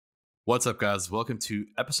What's up, guys? Welcome to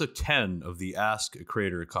episode 10 of the Ask a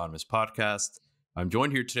Creator Economist podcast. I'm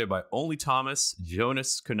joined here today by only Thomas.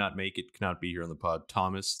 Jonas could not make it, could not be here on the pod.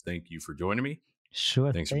 Thomas, thank you for joining me.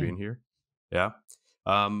 Sure. Thanks for being here. Yeah.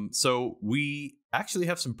 So we actually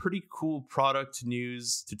have some pretty cool product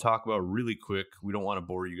news to talk about really quick. We don't want to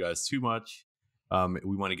bore you guys too much.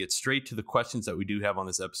 We want to get straight to the questions that we do have on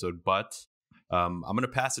this episode, but I'm going to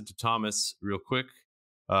pass it to Thomas real quick.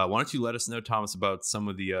 Why don't you let us know, Thomas, about some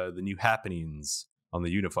of the new happenings on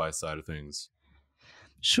the Unyfy side of things?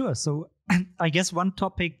 Sure. So I guess one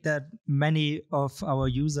topic that many of our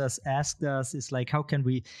users asked us is like, how can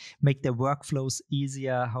we make their workflows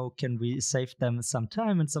easier? How can we save them some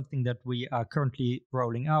time? And something that we are currently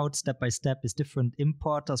rolling out step by step is different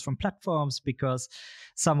importers from platforms, because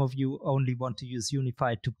some of you only want to use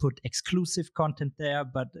Unyfy to put exclusive content there,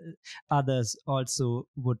 but others also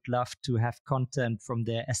would love to have content from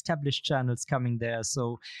their established channels coming there.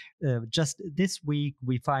 So just this week,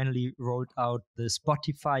 we finally rolled out the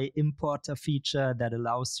Spotify importer feature that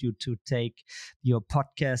allows you to take your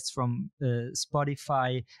podcasts from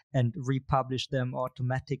Spotify and republish them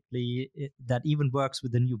automatically. That even works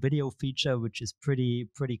with the new video feature, which is pretty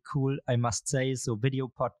cool, I must say. So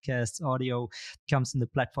video podcasts, audio comes in the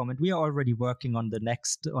platform, and we are already working on the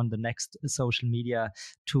next social media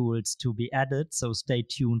tools to be added. So stay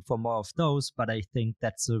tuned for more of those. But I think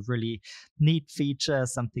that's a really neat feature,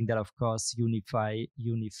 something that, of course, Unyfy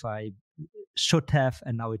should have,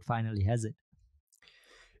 and now it finally has it.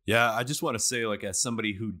 Yeah, I just want to say, like, as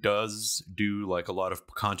somebody who does do like a lot of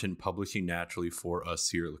content publishing naturally for us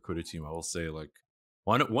here at Liquidity Team, I will say, like,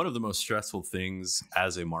 one of the most stressful things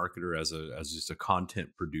as a marketer, as just a content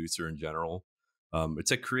producer in general,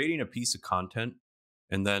 it's like creating a piece of content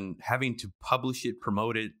and then having to publish it,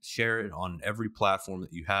 promote it, share it on every platform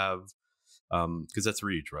that you have, because that's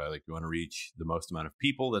reach, right? Like, you want to reach the most amount of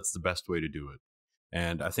people. That's the best way to do it.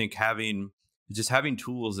 And I think having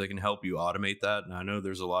tools that can help you automate that. And I know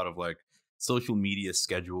there's a lot of like social media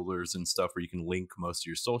schedulers and stuff where you can link most of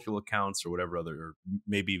your social accounts or whatever other, or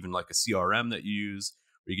maybe even like a CRM that you use,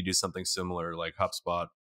 where you can do something similar like HubSpot.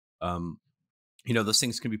 Those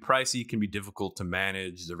things can be pricey, can be difficult to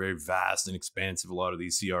manage. They're very vast and expansive, a lot of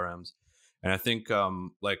these CRMs. And I think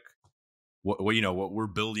what we're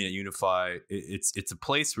building at Unyfy, it's a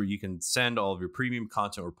place where you can send all of your premium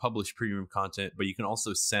content or publish premium content, but you can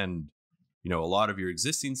also send a lot of your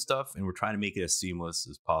existing stuff, and we're trying to make it as seamless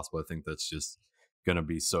as possible. I think that's just going to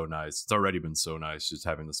be so nice. It's already been so nice just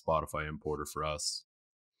having the Spotify importer for us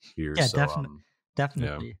here. Yeah, so,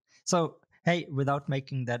 definitely. Yeah. So, hey, without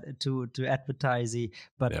making that too advertising,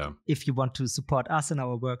 but if you want to support us in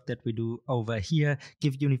our work that we do over here,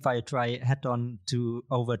 give Unyfy a try. Head on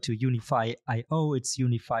over to Unyfy.io. It's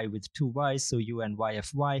Unyfy with 2 Y's, so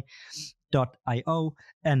UNYFY.io,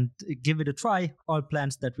 and give it a try. All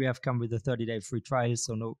plans that we have come with a 30-day free trial,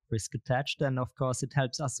 so no risk attached. And of course, it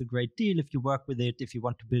helps us a great deal if you work with it, if you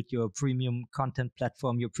want to build your premium content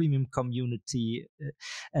platform, your premium community,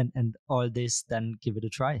 and all this, then give it a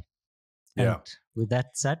try. Yeah. And with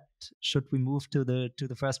that said, should we move to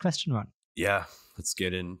the first question, Ron? Yeah, let's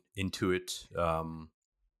get into it. So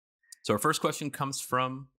our first question comes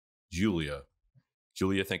from Julia.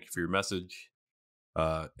 Julia, thank you for your message.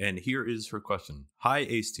 And here is her question. Hi,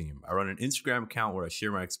 ACE team. I run an Instagram account where I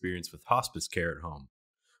share my experience with hospice care at home.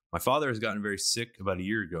 My father has gotten very sick about a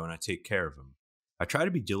year ago, and I take care of him. I try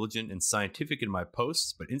to be diligent and scientific in my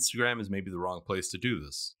posts, but Instagram is maybe the wrong place to do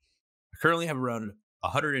this. I currently have around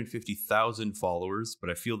 150,000 followers, but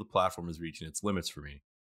I feel the platform is reaching its limits for me.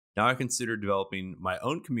 Now I consider developing my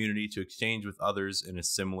own community to exchange with others in a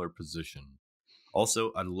similar position.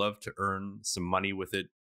 Also, I'd love to earn some money with it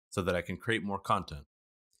so that I can create more content.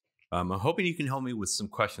 I'm hoping you can help me with some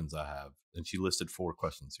questions I have. And she listed 4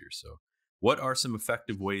 questions here. So, what are some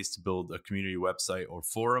effective ways to build a community website or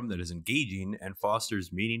forum that is engaging and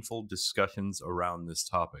fosters meaningful discussions around this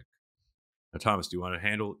topic? Now, Thomas, do you want to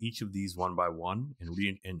handle each of these one by one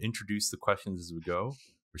and introduce the questions as we go?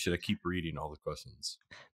 Or should I keep reading all the questions?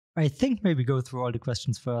 I think maybe go through all the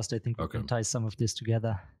questions first. I think we can tie some of this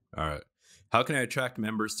together. All right. How can I attract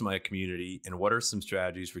members to my community, and what are some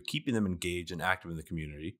strategies for keeping them engaged and active in the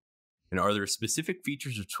community? And are there specific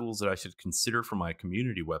features or tools that I should consider for my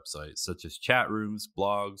community website, such as chat rooms,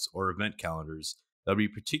 blogs, or event calendars, that would be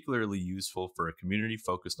particularly useful for a community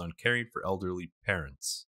focused on caring for elderly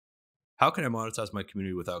parents? How can I monetize my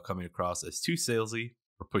community without coming across as too salesy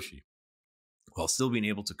or pushy, while still being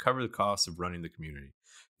able to cover the costs of running the community?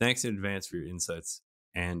 Thanks in advance for your insights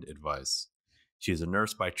and advice. She is a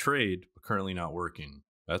nurse by trade, but currently not working.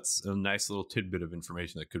 That's a nice little tidbit of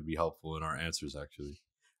information that could be helpful in our answers, actually.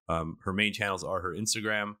 Her main channels are her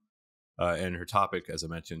Instagram, And her topic, as I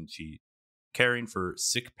mentioned, she caring for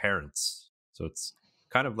sick parents. So it's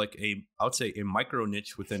kind of like I would say a micro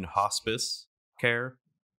niche within hospice care.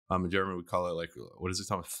 In German, we call it like, what is it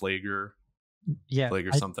called? Yeah,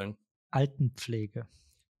 Pfleger something. Altenpflege.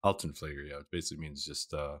 Altenpfleger, yeah. It basically means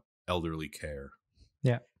just elderly care.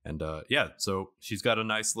 Yeah. And yeah, so she's got a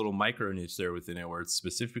nice little micro niche there within it where it's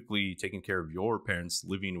specifically taking care of your parents,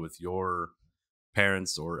 living with your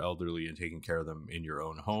parents or elderly and taking care of them in your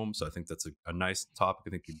own home. So I think that's a nice topic. I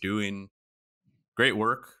think you're doing great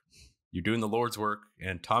work. You're doing the Lord's work.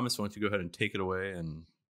 And Thomas, why don't you go ahead and take it away and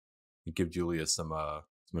give Julia some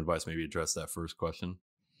advice, maybe address that first question.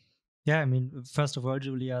 Yeah, I mean, first of all,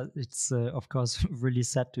 Julia, it's of course really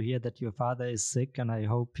sad to hear that your father is sick, and I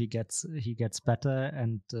hope he gets better.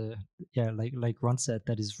 And yeah, like Ron said,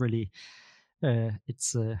 that is really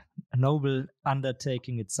it's a noble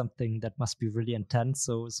undertaking. It's something that must be really intense.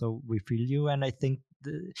 So we feel you, and I think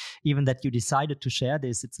even that you decided to share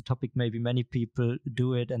this, it's a topic maybe many people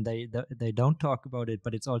do it and they don't talk about it,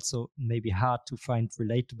 but it's also maybe hard to find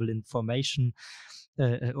relatable information.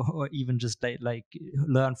 Or even just like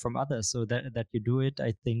learn from others, so that you do it,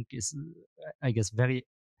 I think is, I guess, very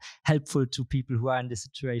helpful to people who are in this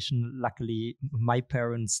situation. Luckily, my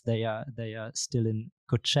parents, they are still in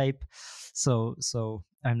good shape, so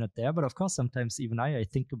I'm not there. But of course, sometimes even I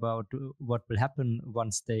think about what will happen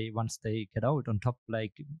once they get out. On top,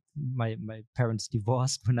 like my parents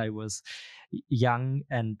divorced when I was young,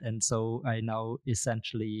 and so I now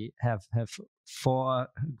essentially have 4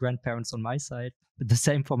 grandparents on my side. But the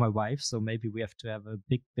same for my wife. So maybe we have to have a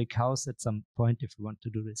big house at some point if we want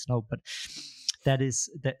to do this. No, but that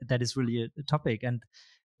is really a topic. And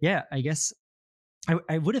yeah, I guess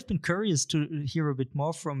I would have been curious to hear a bit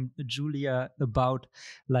more from Julia about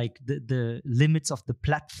like the limits of the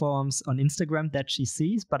platforms on Instagram that she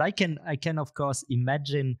sees. But I can of course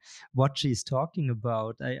imagine what she's talking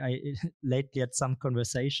about. I lately had some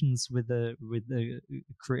conversations with a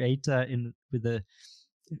creator with a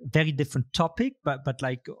very different topic, but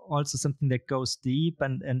like also something that goes deep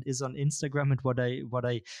and is on Instagram. And what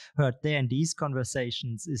I heard there in these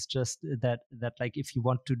conversations is just that like if you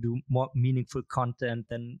want to do more meaningful content,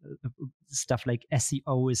 then stuff like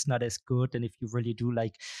SEO is not as good. And if you really do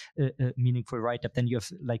like a meaningful write up, then you have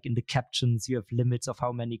like in the captions you have limits of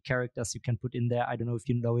how many characters you can put in there. I don't know if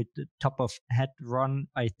you know it, top of head, Ron.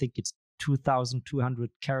 I think it's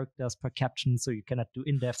 2,200 characters per caption, so you cannot do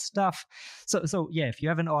in-depth stuff. So yeah, if you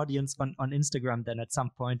have an audience on Instagram, then at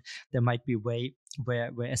some point there might be a way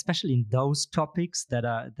where especially in those topics that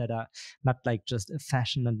are not like just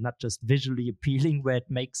fashion and not just visually appealing, where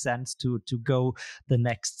it makes sense to go the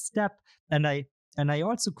next step. And I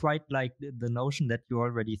also quite like the notion that you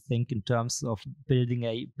already think in terms of building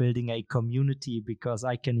a community, because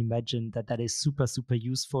I can imagine that is super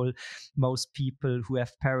useful. Most people who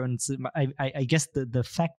have parents, I guess the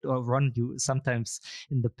fact, or Ron, you sometimes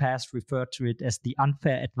in the past referred to it as the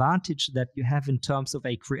unfair advantage that you have in terms of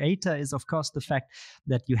a creator, is of course the fact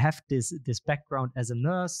that you have this background as a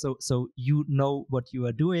nurse, so you know what you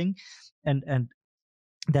are doing, and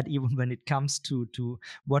that even when it comes to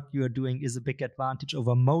what you are doing is a big advantage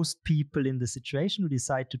over most people in the situation who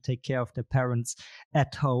decide to take care of their parents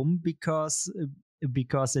at home, because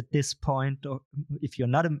at this point, or if you're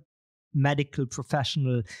not a medical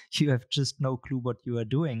professional, you have just no clue what you are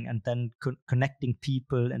doing. And then connecting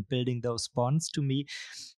people and building those bonds, to me,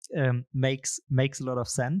 makes a lot of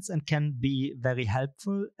sense and can be very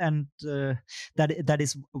helpful. And that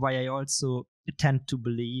is why I also tend to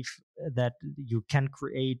believe that you can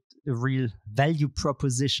create a real value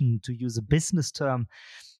proposition, to use a business term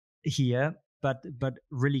here, but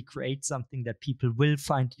really create something that people will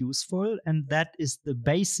find useful. And that is the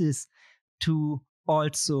basis to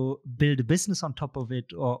also build a business on top of it,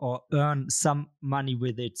 or earn some money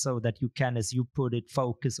with it, so that you can, as you put it,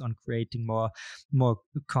 focus on creating more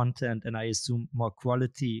content, and I assume more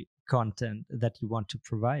quality content that you want to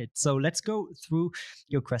provide. So let's go through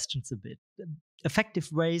your questions a bit. Effective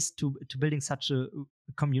ways to building such a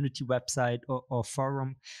community website or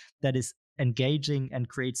forum that is engaging and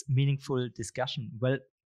creates meaningful discussion. Well,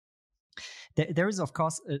 there is, of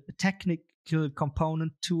course, a technical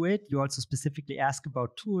component to it. You also specifically ask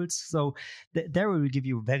about tools. So there we will give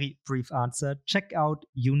you a very brief answer. Check out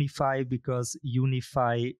Unyfy, because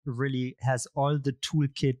Unyfy really has all the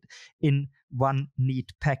toolkit in one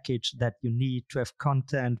neat package that you need to have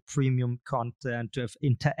content, premium content, to have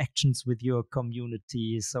interactions with your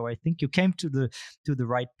community. So I think you came to the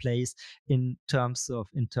right place in terms of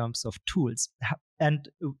tools. And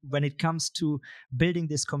when it comes to building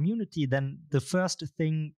this community, then the first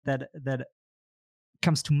thing that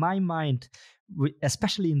comes to my mind,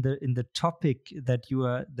 especially in the topic that you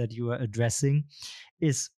are addressing,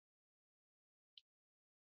 is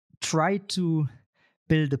try to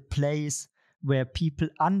build a place where people,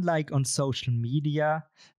 unlike on social media,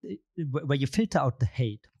 where you filter out the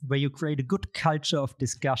hate, where you create a good culture of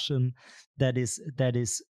discussion that is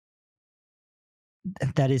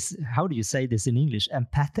how do you say this in English?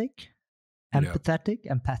 Empathic, Yeah. Empathetic.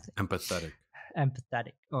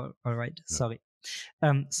 empathetic. Oh, all right, Yeah. sorry.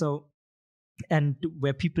 So, and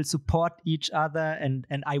where people support each other, and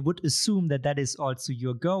I would assume that that is also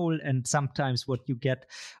your goal. And sometimes what you get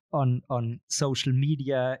on social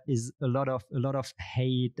media is a lot of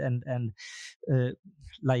hate and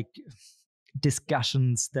like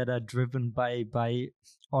discussions that are driven by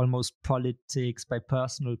almost politics, by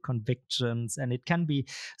personal convictions, and it can be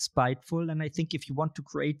spiteful. And I think if you want to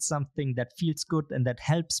create something that feels good and that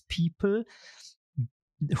helps people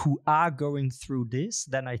who are going through this,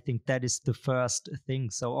 then I think that is the first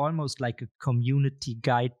thing. So almost like a community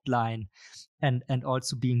guideline, and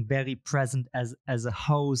also being very present as a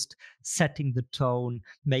host, setting the tone,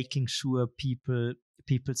 making sure people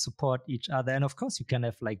support each other. And of course you can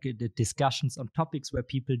have like the discussions on topics where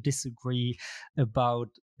people disagree about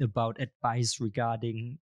advice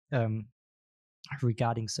regarding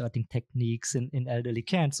certain techniques in elderly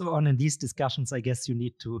care and so on. In these discussions, I guess you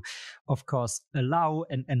need to, of course, allow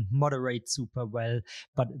and moderate super well.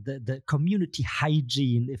 But the community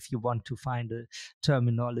hygiene, if you want to find a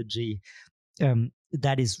terminology,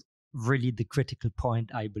 that is really the critical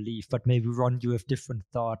point, I believe. But maybe, Ron, you have different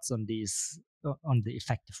thoughts on these, on the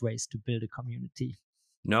effective ways to build a community.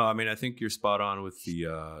 No, I mean, I think you're spot on with the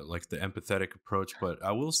like the empathetic approach, but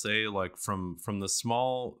I will say, like, from the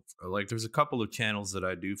small, like, there's a couple of channels that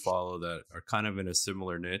I do follow that are kind of in a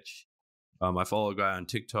similar niche. I follow a guy on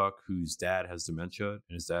TikTok whose dad has dementia, and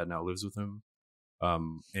his dad now lives with him.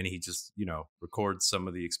 And he just, records some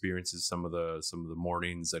of the experiences, some of the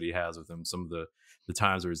mornings that he has with him, some of the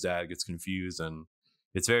times where his dad gets confused, and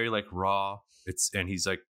it's very like raw. And he's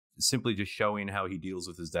like simply just showing how he deals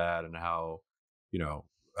with his dad and how,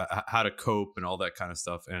 how to cope and all that kind of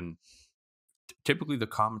stuff. And typically the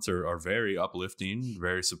comments are very uplifting,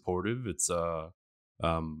 very supportive. It's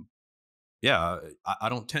yeah, I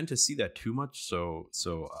don't tend to see that too much. So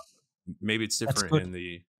maybe it's That's different good. in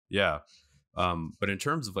the, yeah. But in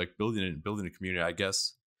terms of like building a community, I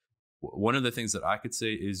guess one of the things that I could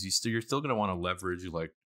say is you're still going to want to leverage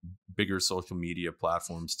like bigger social media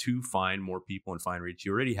platforms to find more people and find reach.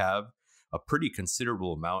 You already have a pretty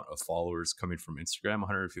considerable amount of followers coming from Instagram.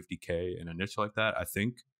 150K in a niche like that, I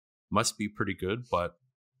think, must be pretty good. But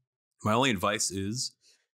my only advice is,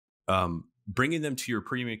 bringing them to your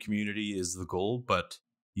premium community is the goal, but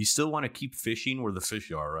you still want to keep fishing where the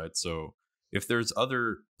fish are, right? So if there's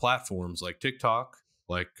other platforms like TikTok,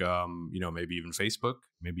 like maybe even Facebook,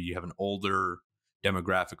 maybe you have an older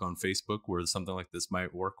demographic on Facebook where something like this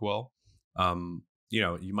might work well.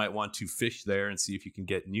 You might want to fish there and see if you can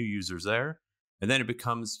get new users there, and then it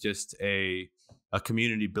becomes just a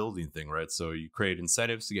community building thing, right? So you create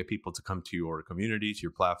incentives to get people to come to your community, to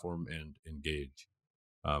your platform, and engage.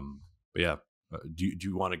 But yeah, do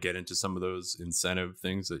you want to get into some of those incentive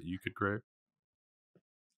things that you could create,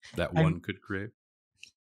 that I'm one could create?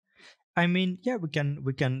 I mean, yeah, we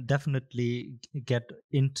can definitely get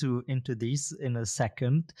into these in a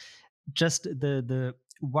second. Just the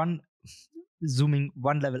one, zooming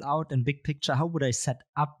one level out and big picture, how would I set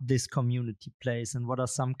up this community place, and what are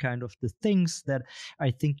some kind of the things that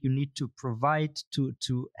I think you need to provide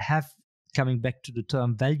to have, coming back to the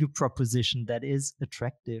term value proposition, that is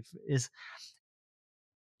attractive? Is,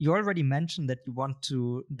 you already mentioned that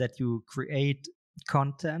you create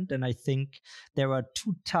content, and I think there are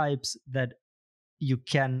two types that you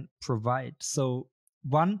can provide. So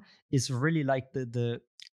one is really like the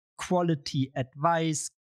quality advice,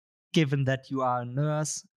 given that you are a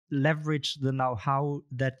nurse, leverage the know-how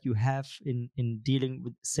that you have in dealing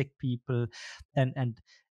with sick people, and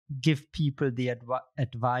give people the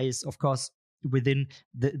advice, of course, within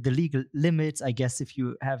the legal limits. I guess if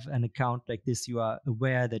you have an account like this, you are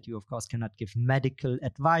aware that you, of course, cannot give medical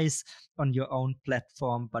advice on your own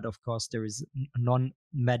platform. But of course, there is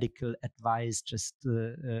non-medical advice, just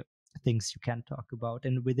things you can talk about.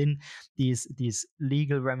 And within these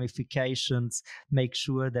legal ramifications, make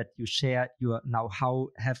sure that you share your know-how,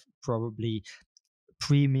 have probably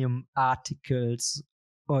premium articles,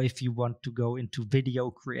 or if you want to go into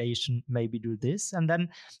video creation, maybe do this. And then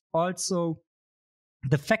also,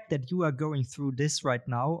 the fact that you are going through this right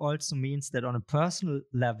now also means that on a personal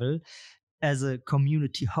level, as a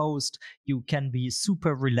community host, you can be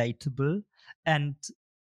super relatable, and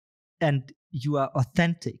you are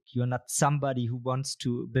authentic. You're not somebody who wants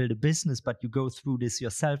to build a business, but you go through this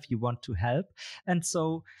yourself. You want to help. And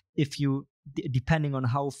so if you, depending on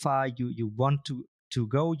how far you want to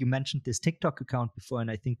go, you mentioned this TikTok account before,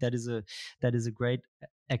 and I think that is a great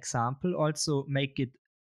example. Also make it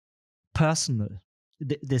personal,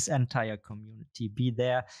 this entire community. Be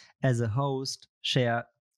there as a host, share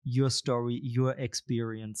your story, your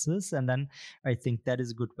experiences, and then I think that is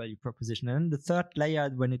a good value proposition. And then the third layer,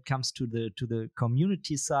 when it comes to the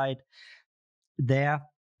community side, there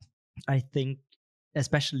I think,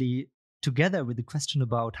 especially together with the question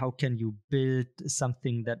about how can you build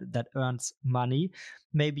something that earns money,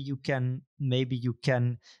 maybe you can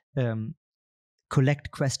um, collect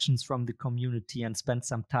questions from the community and spend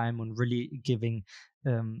some time on really giving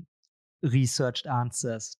um, researched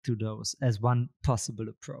answers to those as one possible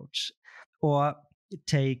approach, or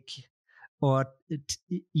take or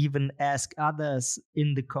even ask others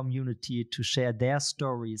in the community to share their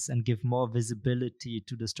stories and give more visibility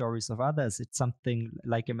to the stories of others. It's something,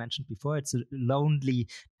 like I mentioned before, it's a lonely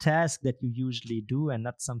task that you usually do, and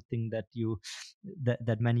not something that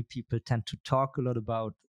many people tend to talk a lot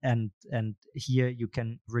about. And here you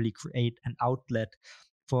can really create an outlet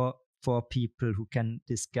for people who can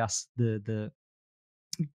discuss the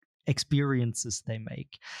experiences they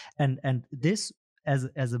make. And this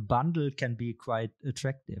as a bundle can be quite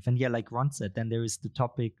attractive. And yeah, like Ron said, then there is the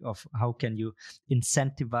topic of how can you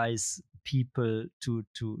incentivize people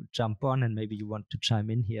to jump on, and maybe you want to chime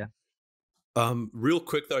in here. Real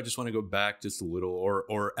quick though, I just want to go back just a little,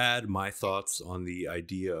 or add my thoughts on the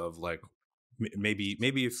idea of like maybe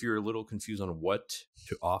if you're a little confused on what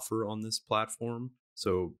to offer on this platform.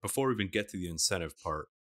 So before we even get to the incentive part,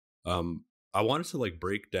 um, I wanted to like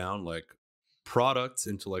break down like products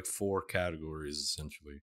into like four categories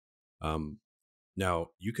essentially. Um, Now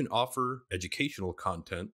you can offer educational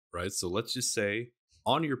content, right? So let's just say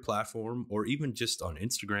on your platform or even just on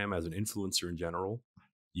Instagram as an influencer in general,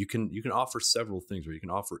 you can offer several things where you can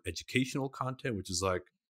offer educational content, which is like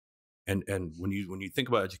and when you think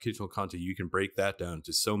about educational content, you can break that down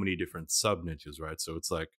to so many different sub niches, right? So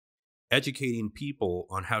it's like educating people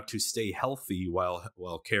on how to stay healthy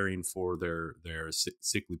while caring for their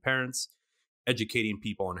sickly parents, educating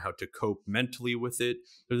people on how to cope mentally with it.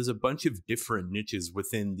 There's a bunch of different niches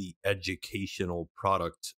within the educational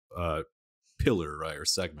product pillar, right, or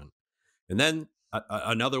segment. And then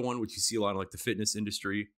another one, which you see a lot in like the fitness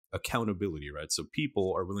industry, accountability, right? So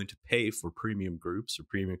people are willing to pay for premium groups or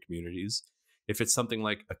premium communities if it's something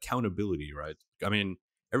like accountability, right? I mean,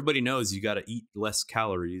 everybody knows you got to eat less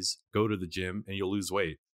calories, go to the gym, and you'll lose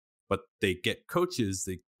weight. But they get coaches,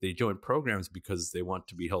 they join programs because they want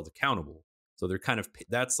to be held accountable. So they're kind of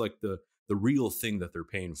that's like the real thing that they're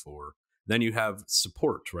paying for. Then you have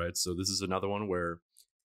support, right? So this is another one where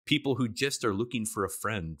people who just are looking for a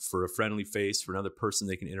friend, for a friendly face, for another person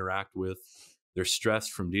they can interact with. They're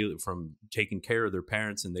stressed from taking care of their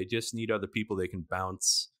parents, and they just need other people they can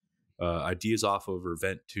bounce ideas off of or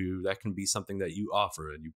vent to. That can be something that you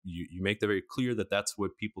offer, and you make that very clear that that's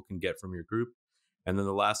what people can get from your group. And then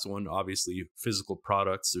the last one, obviously, physical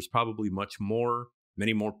products. There's probably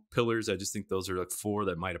many more pillars. I just think those are like four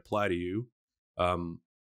that might apply to you. Um,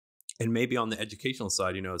 and maybe on the educational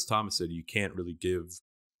side, as Thomas said, you can't really give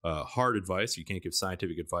hard advice. You can't give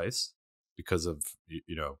scientific advice because of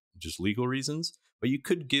just legal reasons. But you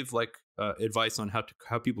could give like advice on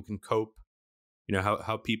how people can cope.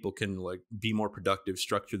 How people can like be more productive,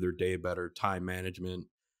 structure their day better, time management,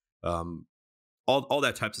 um, all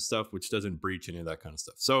that types of stuff, which doesn't breach any of that kind of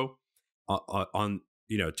stuff. So on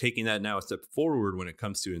taking that now a step forward when it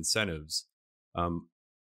comes to incentives, um,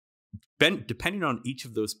 depending on each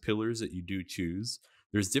of those pillars that you do choose,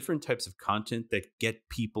 there's different types of content that get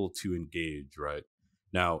people to engage, right?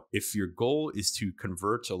 Now, if your goal is to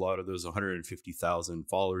convert a lot of those 150,000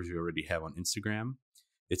 followers you already have on Instagram,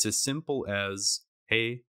 it's as simple as,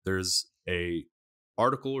 hey, there's a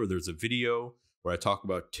article or there's a video where I talk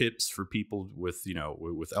about tips for people with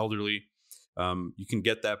elderly. You can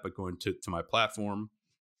get that by going to my platform,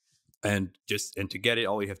 and to get it,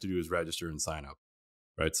 all you have to do is register and sign up,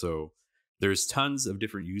 right? So there's tons of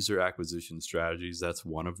different user acquisition strategies. That's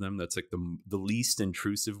one of them. That's like the least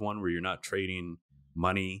intrusive one, where you're not trading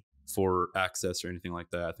money for access or anything like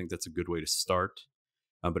that. I think that's a good way to start.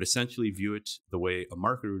 But essentially view it the way a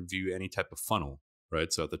marketer would view any type of funnel,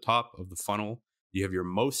 right? So at the top of the funnel, you have your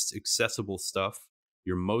most accessible stuff,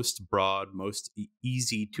 your most broad, most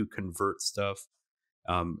easy to convert stuff.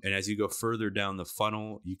 And as you go further down the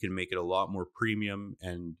funnel, you can make it a lot more premium,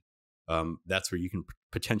 and that's where you can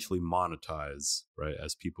potentially monetize, right?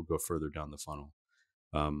 As people go further down the funnel.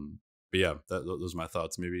 But yeah, those are my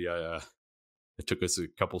thoughts. Maybe I it took us a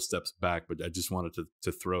couple steps back, but I just wanted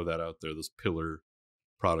to throw that out there. Those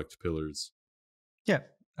product pillars. Yeah,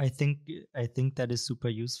 I think I think that is super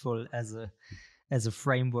useful as a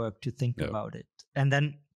framework to think Yeah. about it. And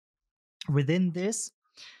then within this,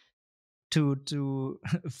 to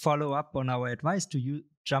follow up on our advice, to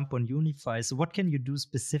jump on Unyfy. So what can you do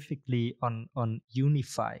specifically on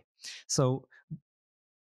Unyfy? So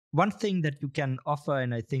one thing that you can offer,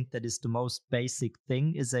 and I think that is the most basic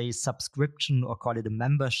thing, is a subscription, or call it a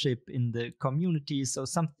membership in the community. So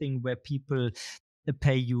something where people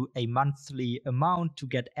pay you a monthly amount to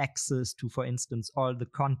get access to, for instance, all the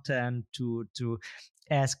content, to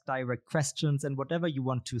ask direct questions and whatever you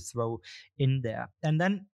want to throw in there. And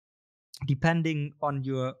then depending on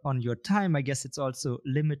your time, I guess it's also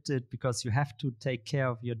limited because you have to take care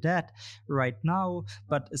of your dad right now.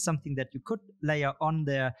 But something that you could layer on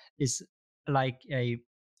there is like a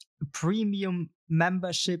premium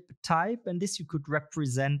membership type, and this you could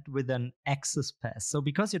represent with an access pass. So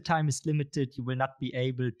because your time is limited, you will not be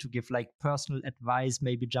able to give like personal advice,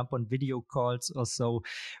 maybe jump on video calls or so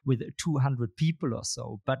with 200 people or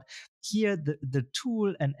so. But here the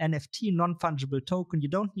tool, an NFT, non-fungible token, you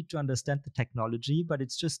don't need to understand the technology, but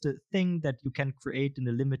it's just a thing that you can create in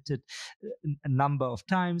a limited number of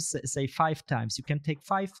times, say 5 times. You can take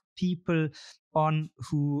 5 people on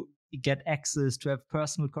who get access to have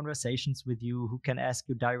personal conversations with you, who can ask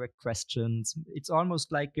you direct questions. It's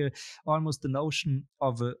almost like almost the notion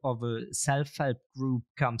of a self-help group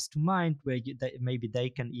comes to mind, where maybe they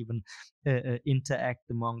can even interact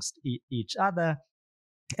amongst each other.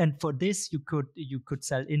 And for this, you could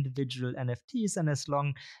sell individual NFTs, and as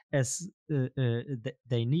long as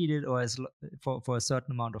they need it, or for a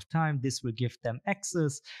certain amount of time, this will give them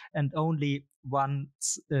access. And only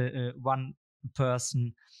once one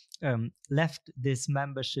person left this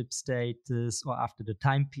membership status, or after the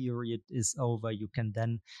time period is over, you can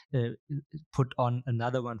then put on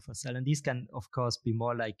another one for sale. And these can, of course, be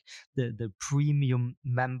more like the premium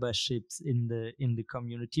memberships in the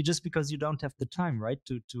community, just because you don't have the time, right?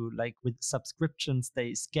 To like, with subscriptions,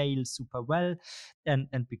 they scale super well, and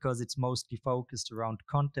because it's mostly focused around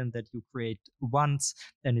content that you create once,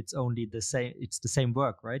 and it's the same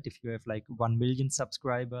work, right? If you have like 1 million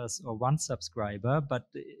subscribers or 1 subscriber, but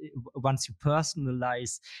once you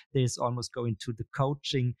personalize this, almost go into the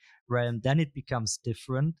coaching realm, then it becomes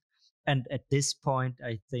different. And at this point,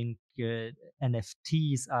 I think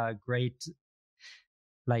NFTs are a great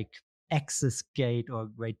like access gate, or a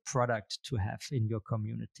great product to have in your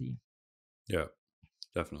community. Yeah,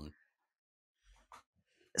 definitely.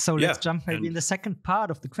 So let's jump maybe and in the second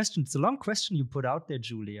part of the question. It's a long question you put out there,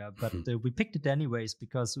 Julia, but we picked it anyways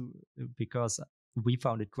because we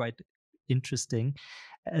found it quite interesting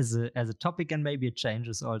as a topic, and maybe it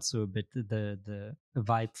changes also a bit the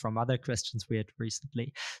vibe from other questions we had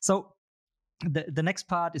recently. So the next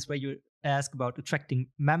part is where you ask about attracting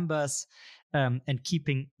members and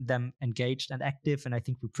keeping them engaged and active. And I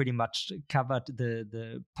think we pretty much covered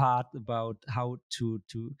the part about how to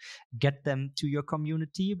get them to your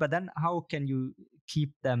community. But then how can you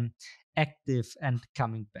keep them active and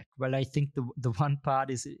coming back? Well, I think the one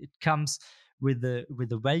part is it comes with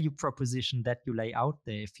the value proposition that you lay out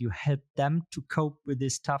there. If you help them to cope with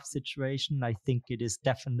this tough situation, I think it is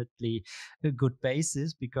definitely a good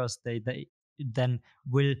basis, because they then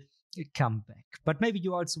will come back. But maybe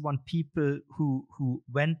you also want people who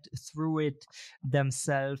went through it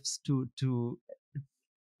themselves to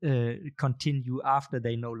continue after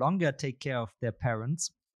they no longer take care of their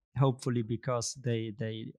parents, hopefully because they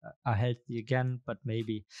are healthy again, but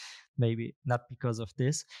maybe not because of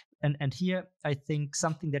this. And here I think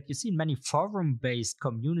something that you see in many forum-based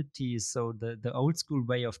communities, so the old school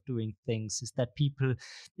way of doing things, is that people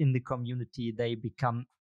in the community,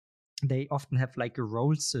 they often have like a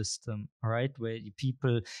role system, right, where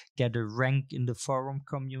people get a rank in the forum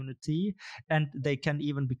community, and they can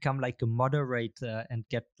even become like a moderator and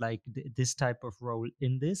get like this type of role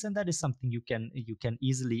in this. And that is something you can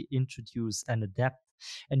easily introduce and adapt.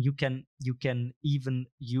 And you can even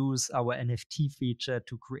use our NFT feature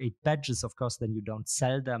to create badges. Of course, then you don't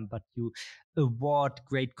sell them, but you award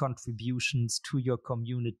great contributions to your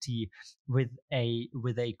community with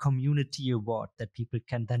a community award that people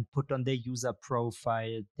can then put on their user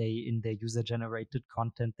profile. In their user generated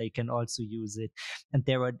content, they can also use it. And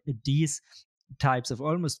there are these types of,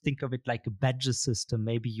 almost think of it like a badges system.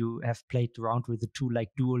 Maybe you have played around with a tool like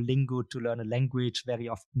Duolingo to learn a language. Very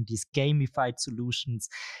often these gamified solutions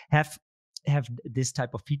have this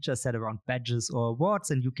type of feature set around badges or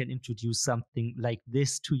awards, and you can introduce something like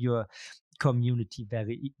this to your community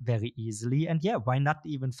very, very easily. And yeah, why not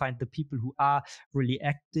even find the people who are really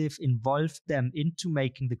active, involve them into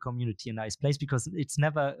making the community a nice place, because it's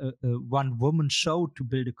never a one woman show to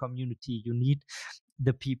build a community. You need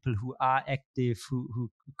the people who are active, who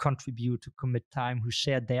contribute, who commit time, who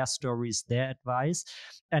share their stories, their advice.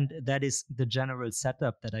 And that is the general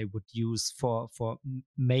setup that I would use for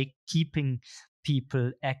keeping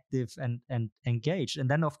people active and engaged. And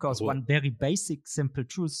then, of course, Well, one very basic, simple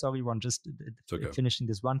truth, sorry, Ron, just okay. finishing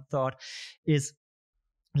this one thought, is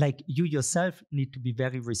like you yourself need to be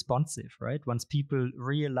very responsive, right? Once people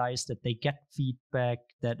realize that they get feedback,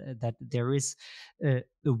 that there is a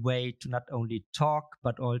way to not only talk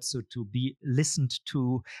but also to be listened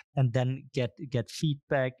to, and then get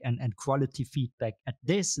feedback and quality feedback at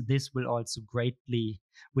this will also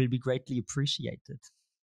will be greatly appreciated.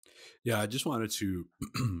 Yeah, I just wanted to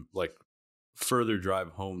like further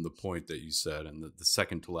drive home the point that you said, and the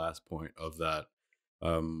second to last point of that.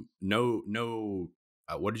 No,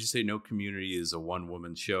 what did you say? No community is a one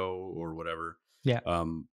woman show or whatever. Yeah.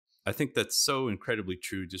 I think that's so incredibly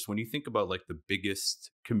true. Just when you think about like the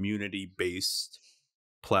biggest community based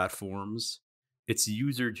platforms, it's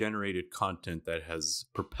user generated content that has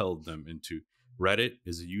propelled them into. Reddit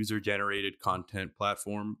is a user generated content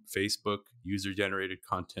platform. Facebook, user generated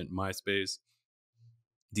content. MySpace.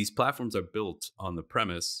 These platforms are built on the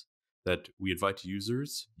premise that we invite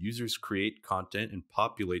users. Users create content and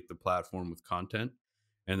populate the platform with content,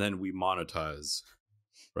 and then we monetize.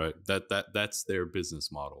 Right? That's their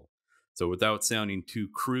business model. So without sounding too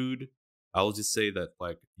crude, I'll just say that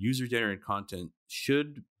like user generated content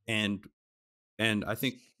should and I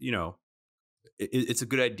think it's a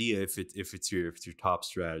good idea if it's your top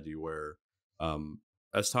strategy where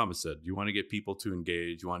as Thomas said, you want to get people to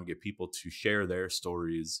engage, you want to get people to share their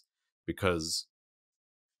stories, because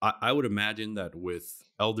I would imagine that with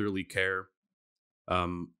elderly care,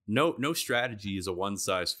 no strategy is a one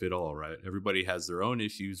size fit all, right? Everybody has their own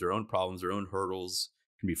issues, their own problems, their own hurdles.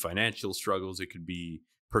 It can be financial struggles, it could be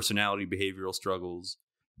personality, behavioral struggles.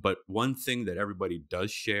 But one thing that everybody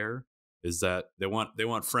does share is that they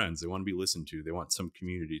want friends, they want to be listened to, they want some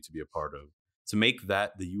community to be a part of. To make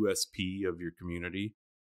that the USP of your community,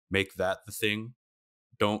 make that the thing.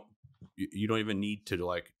 You don't even need to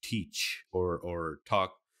like teach or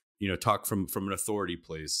talk, talk from an authority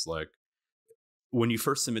place. Like when you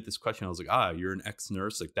first submit this question, I was like, you're an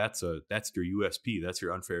ex-nurse, like that's your USP, that's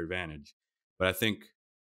your unfair advantage. But I think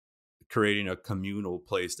creating a communal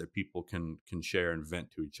place that people can share and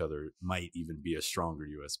vent to each other might even be a stronger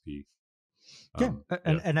USP.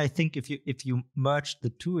 And I think if you merge the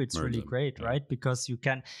two, it's Merge really them, great, yeah. right? Because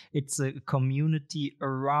it's a community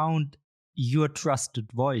around your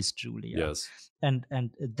trusted voice, Julia. Yes. And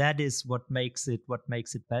that is what makes it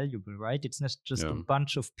valuable, right? It's not just a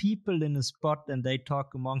bunch of people in a spot and they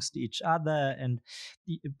talk amongst each other,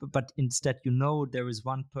 but instead, there is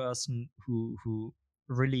one person who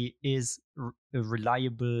really is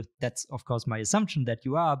reliable. That's of course my assumption that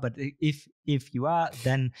you are, but if you are,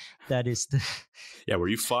 then that is the yeah. Were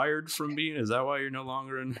you fired from being? Is that why you're no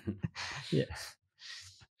longer in? Yeah.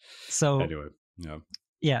 So anyway,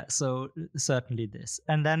 so certainly this,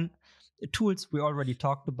 and then tools we already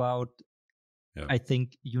talked about. I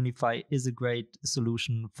think Unyfy is a great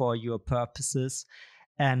solution for your purposes,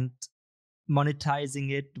 and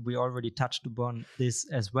monetizing it, we already touched upon this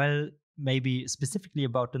as well. Maybe specifically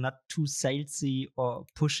about the not too salesy or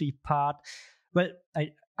pushy part. Well,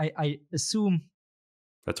 I assume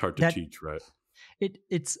that's hard to teach, right?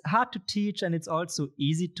 It's hard to teach, and it's also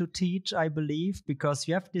easy to teach, I believe, because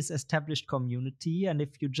you have this established community, and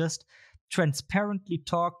if you just transparently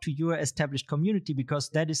talk to your established community, because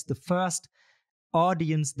that is the first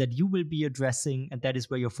audience that you will be addressing, and that is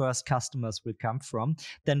where your first customers will come from,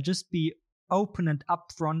 then just be open and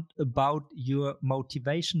upfront about your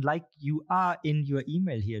motivation, like you are in your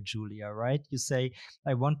email here, Julia, right? You say,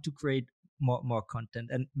 I want to create more content,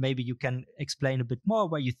 and maybe you can explain a bit more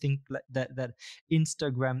why you think that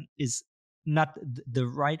Instagram is not the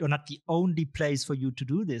right or not the only place for you to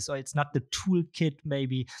do this, or it's not the toolkit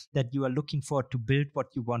maybe that you are looking for to build what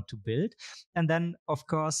you want to build. And then of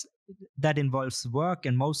course that involves work,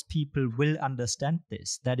 and most people will understand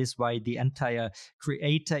this. That is why the entire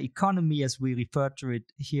creator economy, as we refer to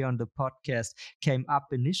it here on the podcast, came up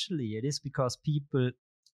initially. It is because people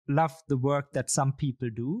love the work that some people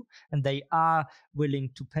do, and they are willing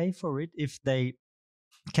to pay for it if they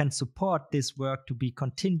can support this work to be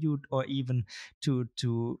continued, or even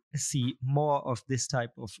to see more of this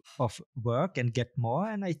type of work and get more.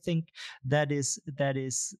 And I think that is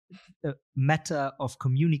a matter of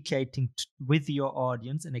communicating with your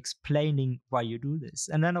audience and explaining why you do this.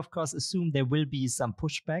 And then of course assume there will be some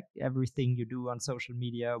pushback. Everything you do on social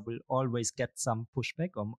media will always get some pushback,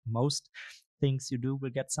 or most things you do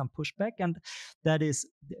will get some pushback, and that is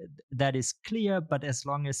that is clear. But as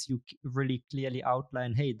long as you really clearly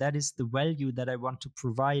outline, hey, that is the value that I want to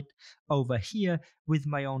provide over here with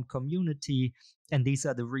my own community, and these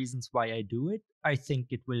are the reasons why I do it, I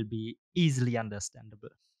think it will be easily understandable.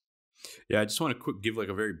 Yeah, I just want to give like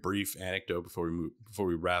a very brief anecdote before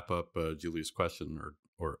we wrap up Julia's question,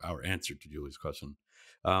 or our answer to Julia's question.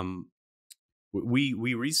 Um,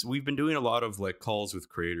 we've been doing a lot of like calls with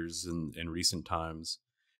creators in recent times,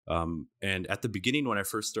 and at the beginning when I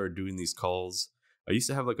first started doing these calls, I used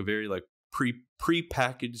to have like a very like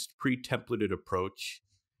pre-packaged, pre-templated approach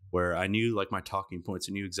where I knew like my talking points,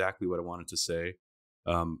 I knew exactly what I wanted to say,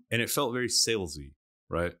 and it felt very salesy,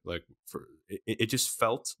 right? Like it just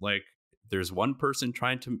felt like there's one person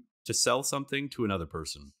trying to sell something to another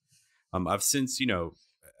person. I've since,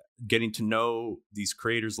 getting to know these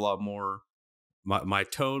creators a lot more, my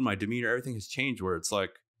tone, my demeanor, everything has changed, where it's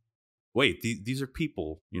like, wait, these are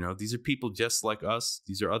people, these are people just like us.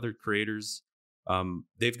 These are other creators.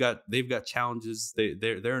 They've got challenges.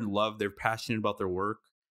 They're in love. They're passionate about their work.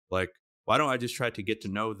 Like, why don't I just try to get to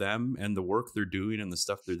know them and the work they're doing and the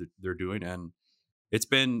stuff they're doing? And it's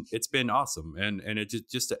been awesome. And it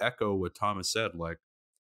just to echo what Thomas said, like,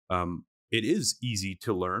 it is easy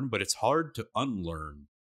to learn, but it's hard to unlearn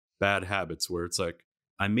bad habits where it's like,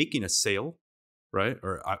 I'm making a sale, right?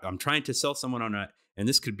 Or I'm trying to sell someone on and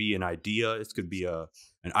this could be an idea, it could be an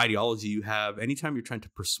ideology you have. Anytime you're trying to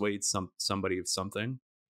persuade somebody of something,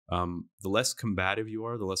 the less combative you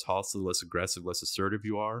are, the less hostile, less aggressive, less assertive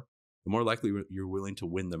you are, the more likely you're willing to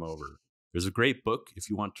win them over. There's a great book if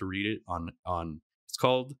you want to read it on it's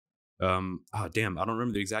called I don't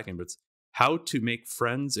remember the exact name, but it's How to Make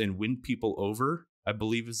Friends and Win People Over, I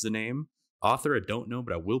believe is the name. Author I don't know,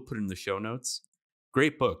 but I will put it in the show notes.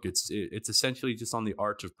 Great book. It's essentially just on the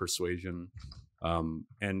art of persuasion,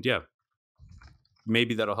 and yeah,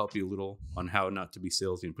 maybe that'll help you a little on how not to be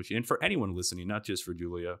salesy and pushy. And for anyone listening, not just for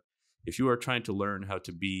Julia, if you are trying to learn how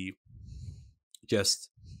to be just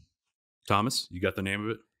Thomas, you got the name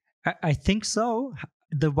of it? I think so.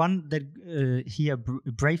 The one that here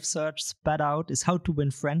Brave Search spat out is How to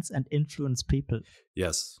Win Friends and Influence People.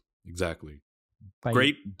 Yes, exactly. By,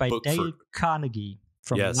 Great by book Dale Carnegie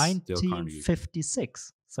from Yes, Dale Carnegie.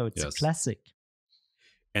 1956. So it's Yes. a classic.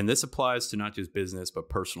 And this applies to not just business, but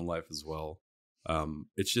personal life as well.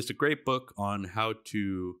 It's just a great book on how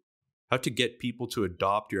to get people to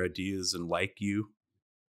adopt your ideas and like you.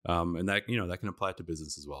 And that, that can apply to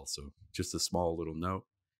business as well. So just a small little note.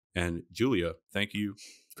 And Julia, thank you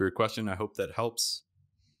for your question. I hope that helps.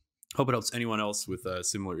 Hope it helps anyone else with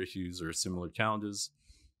similar issues or similar challenges.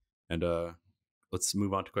 And let's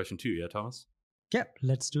move on to question 2. Yeah, Thomas? Yeah,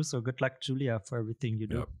 let's do so. Good luck, Julia, for everything you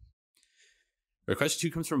do. Yep. Our question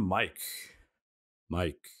 2 comes from Mike.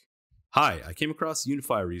 Mike. Hi, I came across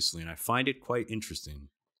Unyfy recently and I find it quite interesting.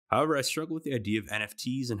 However, I struggle with the idea of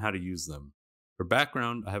NFTs and how to use them. For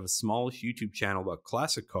background, I have a smallish YouTube channel about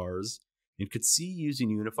classic cars and could see using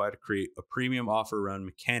Unyfy to create a premium offer around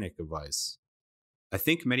mechanic advice. I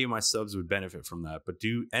think many of my subs would benefit from that, but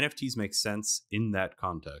do NFTs make sense in that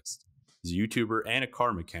context? He's a YouTuber and a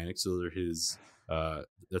car mechanic, so they're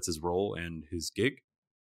that's his role and his gig.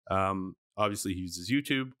 Obviously, he uses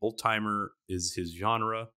YouTube. Old timer is his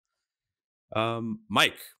genre.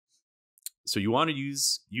 Mike, so you want to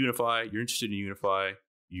use Unyfy. You're interested in Unyfy.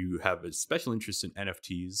 You have a special interest in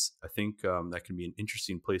NFTs. I think that can be an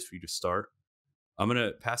interesting place for you to start. I'm going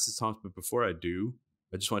to pass this on, but before I do,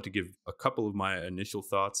 I just want to give a couple of my initial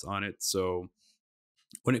thoughts on it. So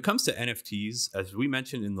when it comes to NFTs, as we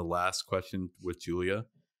mentioned in the last question with Julia,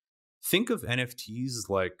 think of NFTs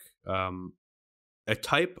like a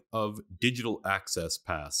type of digital access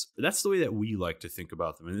pass. That's the way that we like to think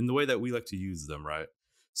about them and the way that we like to use them, right?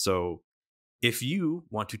 So if you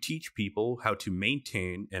want to teach people how to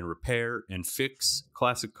maintain and repair and fix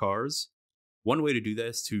classic cars, one way to do that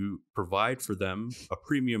is to provide for them a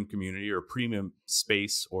premium community or a premium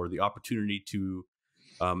space or the opportunity to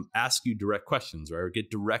ask you direct questions, right? Or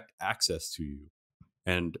get direct access to you.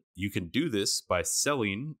 And you can do this by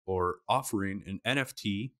selling or offering an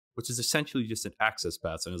NFT, which is essentially just an access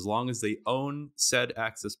pass. And as long as they own said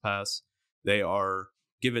access pass, they are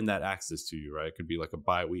given that access to you, right? It could be like a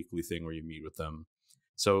bi-weekly thing where you meet with them.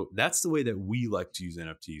 So that's the way that we like to use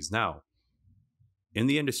NFTs. Now, in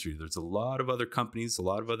the industry. There's a lot of other companies, a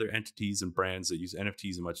lot of other entities and brands that use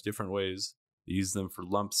NFTs in much different ways. They use them for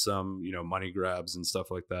lump sum, money grabs and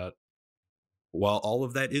stuff like that. While all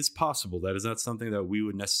of that is possible, that is not something that we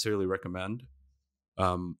would necessarily recommend.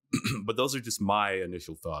 Um, but those are just my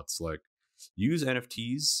initial thoughts. Like, use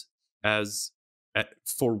NFTs as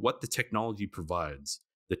for what the technology provides.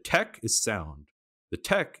 The tech is sound. The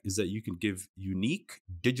tech is that you can give unique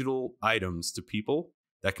digital items to people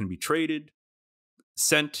that can be traded,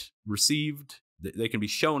 sent, received. They can be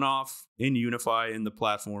shown off in Unyfy in the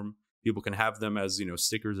platform. People can have them as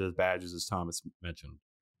stickers, as badges, as Thomas mentioned.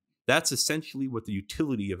 That's essentially what the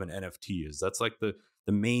utility of an NFT is. That's like the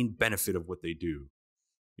main benefit of what they do.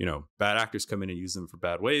 Bad actors come in and use them for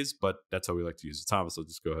bad ways, but that's how we like to use it. Thomas, I'll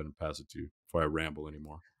just go ahead and pass it to you before I ramble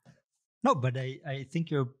anymore. No, but I think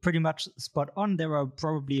you're pretty much spot on. There are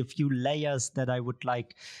probably a few layers that I would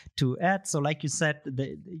like to add. So, like you said,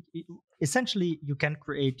 essentially you can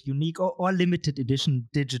create unique or limited edition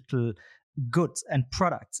digital goods and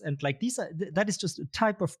products, and like that is just a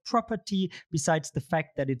type of property, besides the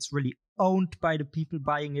fact that it's really owned by the people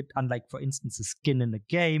buying it, unlike, for instance, a skin in a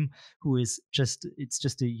game, it's just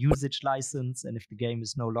a usage license, and if the game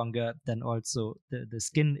is no longer, then also the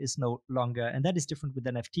skin is no longer, and that is different with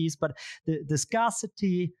NFTs. But the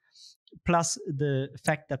scarcity, plus the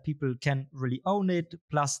fact that people can really own it,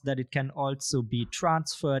 plus that it can also be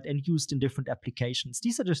transferred and used in different applications.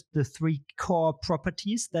 These are just the three core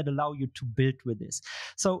properties that allow you to build with this.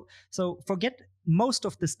 So forget most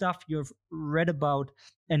of the stuff you've read about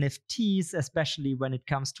NFTs, especially when it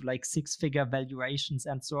comes to like 6-figure valuations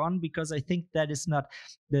and so on, because I think that is not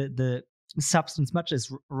the substance, much as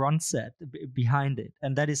Ron said, behind it.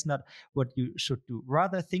 And that is not what you should do.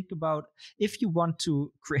 Rather, think about, if you want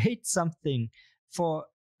to create something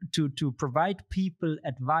to provide people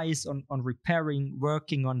advice on repairing,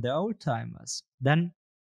 working on their old timers, then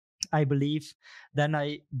I believe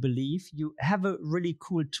you have a really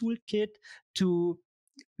cool toolkit to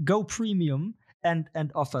go premium and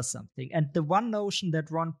offer something. And the one notion that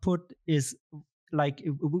Ron put is, like,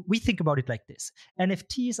 we think about it like this: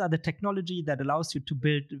 NFTs are the technology that allows you to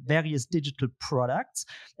build various digital products,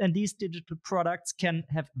 and these digital products can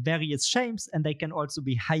have various shapes, and they can also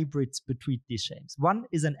be hybrids between these shapes. One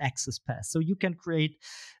is an access pass, so you can create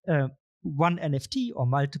one NFT or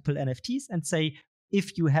multiple NFTs and say,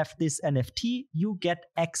 if you have this NFT, you get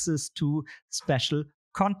access to special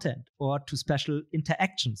content or to special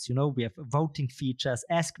interactions. We have voting features,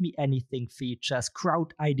 ask me anything features,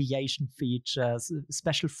 crowd ideation features,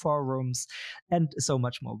 special forums, and so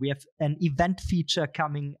much more. We have an event feature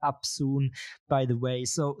coming up soon, by the way.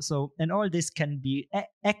 So and all this can be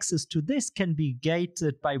access to this can be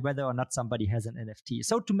gated by whether or not somebody has an NFT.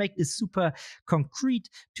 So to make this super concrete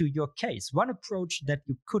to your case, one approach that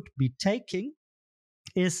you could be taking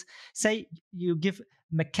is, say, you give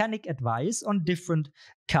mechanic advice on different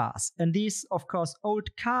cars, and these, of course, old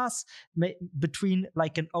cars, between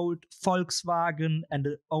like an old Volkswagen and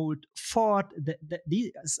an old Ford,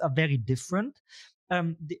 these are very different,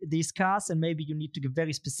 these cars, and maybe you need to give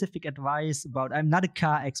very specific advice about. I'm not a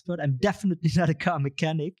car expert, I'm definitely not a car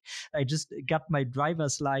mechanic. I just got my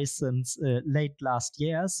driver's license late last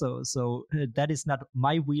year, so that is not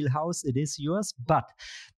my wheelhouse, it is yours. But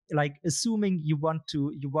like, assuming you want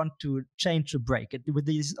to change a brake with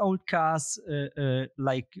these old cars,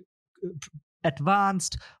 like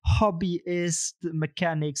advanced hobbyist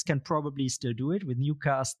mechanics can probably still do it. With new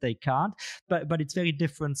cars they can't, but it's very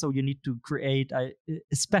different, so you need to create a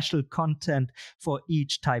special content for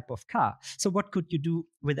each type of car. So what could you do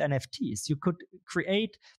with NFTs? You could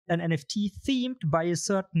create an NFT themed by a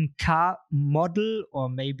certain car model, or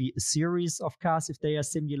maybe a series of cars if they are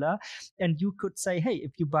similar, and you could say, hey,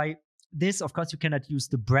 if you buy this, of course, you cannot use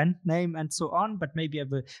the brand name and so on, but maybe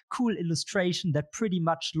have a cool illustration that pretty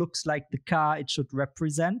much looks like the car it should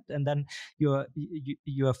represent, and then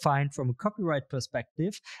you're fine from a copyright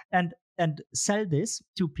perspective, and sell this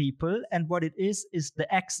to people. And what it is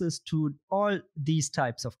the access to all these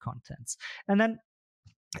types of contents. And then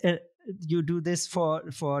you do this for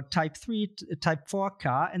type 3, type 4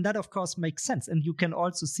 car, and that of course makes sense. And you can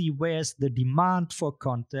also see where's the demand for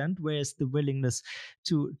content, where's the willingness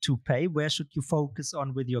to pay, where should you focus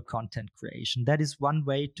on with your content creation. That is one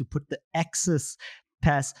way to put the access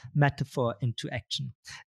pass metaphor into action.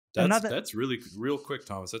 That's really real quick,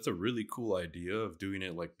 Thomas. That's a really cool idea of doing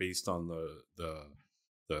it like based on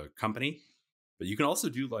the company. But you can also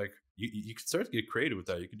do like you can start to get creative with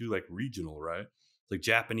that. You could do like regional, right? Like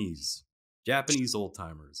Japanese old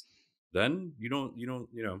timers. Then you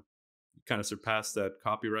kind of surpass that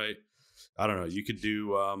copyright. I don't know. You could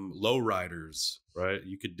do low riders, right?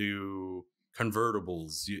 You could do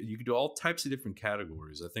convertibles. You can do all types of different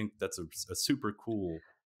categories. I think that's a super cool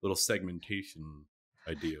little segmentation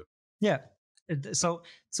idea. Yeah. So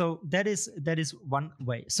that is one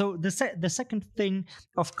way. So the second thing,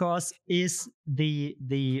 of course, is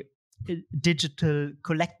the digital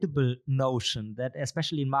collectible notion, that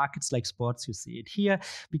especially in markets like sports you see it here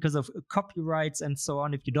because of copyrights and so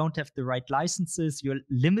on. If you don't have the right licenses, you're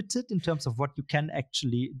limited in terms of what you can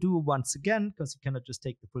actually do once again, because you cannot just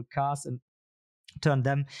take the full cars and turn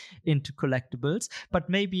them into collectibles. But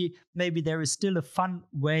maybe there is still a fun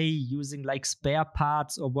way using like spare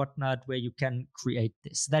parts or whatnot where you can create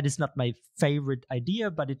this. That is not my favorite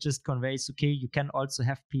idea, but it just conveys, okay, you can also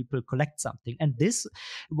have people collect something. And this,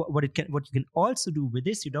 what you can also do with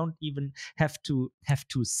this, you don't even have to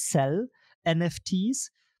sell NFTs,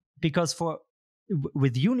 because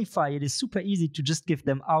with Unyfy, it is super easy to just give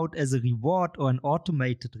them out as a reward or an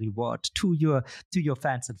automated reward to your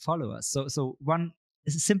fans and followers. So one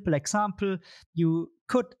simple example, you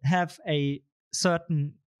could have a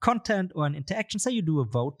certain content or an interaction. Say you do a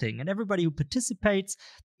voting, and everybody who participates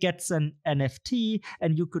gets an NFT,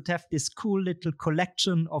 and you could have this cool little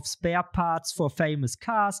collection of spare parts for famous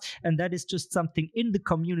cars. And that is just something in the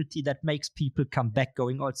community that makes people come back.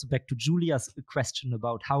 Going also back to Julia's question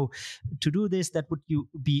about how to do this, that would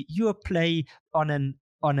be your play on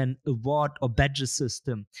an award or badges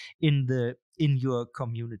system in your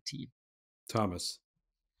community. Thomas,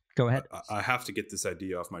 Go ahead. I have to get this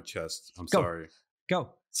idea off my chest. I'm Go. sorry. Go.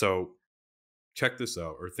 So check this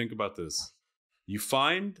out, or think about this. You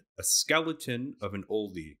find a skeleton of an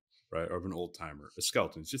oldie, right? Or of an old timer. A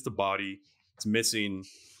skeleton. It's just a body. It's missing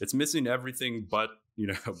everything but,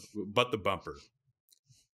 but the bumper.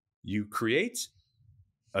 You create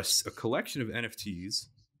a collection of NFTs,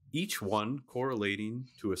 each one correlating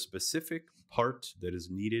to a specific part that is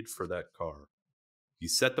needed for that car. You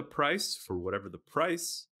set the price for whatever the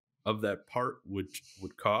price of that part would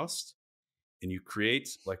cost, and you create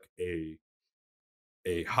like a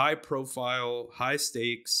high profile, high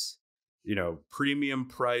stakes, premium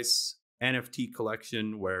price NFT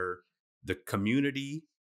collection where the community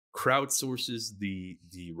crowdsources the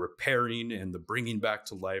repairing and the bringing back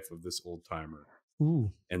to life of this old timer.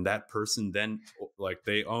 Ooh. And that person then, like,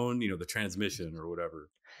 they own, the transmission or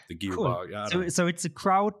whatever, the gearbox. Cool. So it's a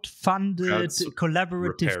crowd-funded,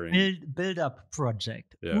 collaborative build-up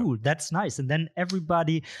project. Yeah. Ooh, that's nice. And then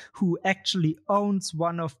everybody who actually owns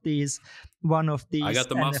one of these I got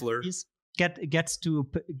the NFTs muffler. Gets to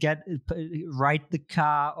ride the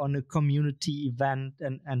car on a community event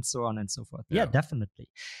and so on and so forth. Yeah, definitely.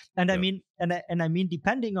 And yeah. I mean,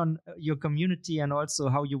 depending on your community and also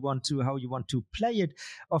how you want to play it,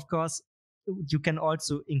 of course, you can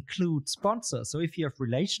also include sponsors. So if you have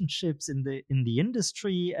relationships in the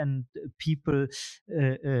industry and people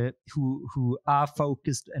who are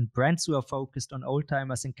focused, and brands who are focused on old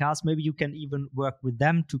timers and cars, maybe you can even work with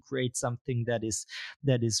them to create something that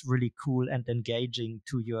is really cool and engaging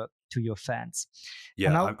to your fans.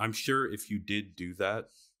 Yeah, now, I'm sure if you did do that,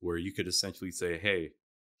 where you could essentially say, hey,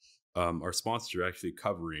 our sponsors are actually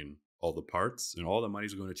covering all the parts and all the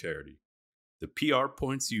money's going to charity. The PR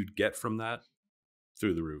points you'd get from that,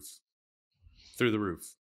 through the roof.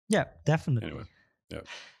 Yeah, definitely. Anyway, yeah.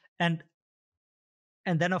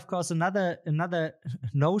 And then, of course, another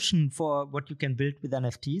notion for what you can build with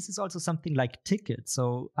NFTs is also something like tickets.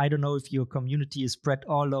 So I don't know if your community is spread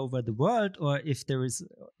all over the world, or if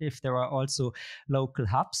there are also local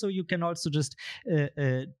hubs. So you can also just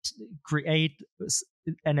create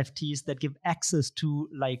NFTs that give access to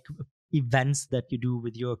like events that you do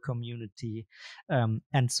with your community,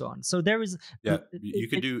 and so on. So there is you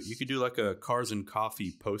could do like a Cars and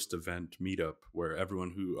Coffee post event meetup where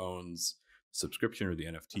everyone who owns subscription or the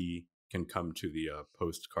NFT can come to the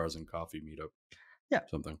post Cars and Coffee meetup. Yeah,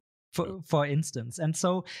 something. For instance. And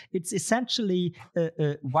so it's essentially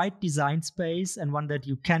a wide design space, and one that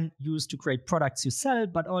you can use to create products you sell,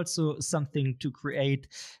 but also something to create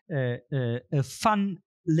a fun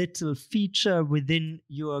little feature within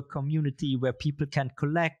your community where people can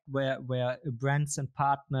collect, where brands and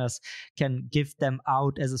partners can give them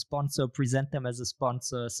out as a sponsor, present them as a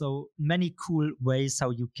sponsor. So many cool ways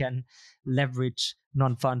how you can leverage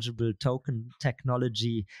non-fungible token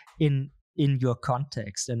technology in your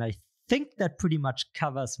context. And I think that pretty much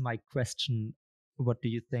covers my question. What do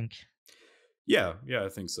you think? Yeah, I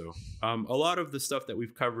think so. A lot of the stuff that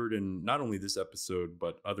we've covered in not only this episode,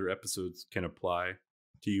 but other episodes can apply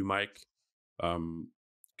to you, Mike.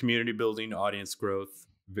 Community building, audience growth,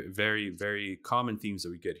 very, very common themes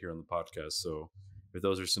that we get here on the podcast. So if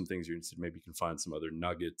those are some things you're interested in, maybe you can find some other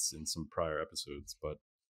nuggets in some prior episodes. But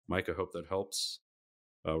Mike, I hope that helps.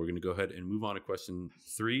 We're going to go ahead and move on to question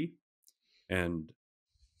 3. And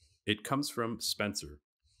it comes from Spencer.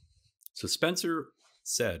 So Spencer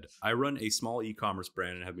said, I run a small e-commerce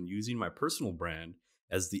brand and have been using my personal brand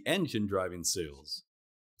as the engine driving sales.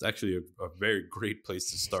 It's actually a very great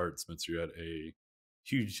place to start, Spencer. You're at a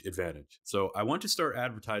huge advantage. So I want to start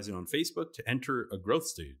advertising on Facebook to enter a growth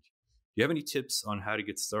stage. Do you have any tips on how to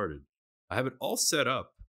get started? I have it all set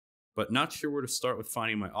up, but not sure where to start with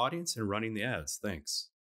finding my audience and running the ads. Thanks.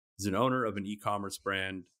 He's an owner of an e-commerce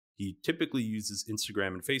brand. He typically uses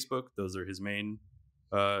Instagram and Facebook. Those are his main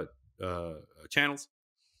channels.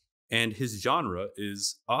 And his genre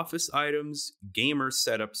is office items, gamer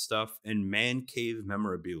setup stuff, and man cave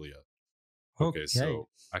memorabilia. Okay, so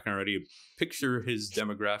I can already picture his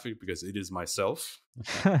demographic because it is myself.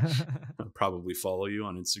 I'll probably follow you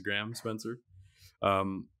on Instagram, Spencer.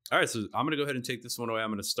 All right, so I'm going to go ahead and take this one away. I'm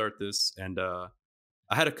going to start this. And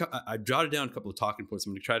I jotted down a couple of talking points.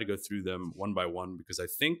 I'm going to try to go through them one by one because I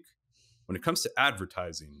think when it comes to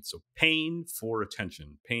advertising, so paying for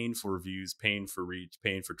attention, paying for views, paying for reach,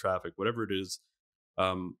 paying for traffic, whatever it is,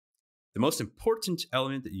 the most important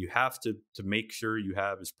element that you have to make sure you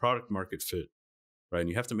have is product market fit, right? And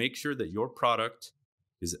you have to make sure that your product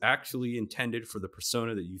is actually intended for the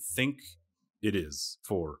persona that you think it is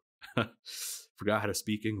for. Forgot how to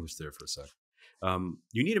speak English there for a sec.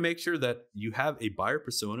 You need to make sure that you have a buyer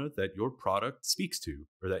persona that your product speaks to,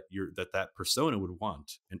 or that persona would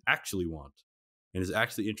want and is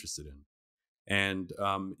actually interested in. And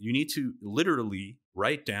you need to literally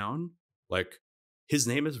write down, like, his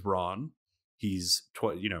name is Ron. He's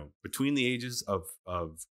between the ages of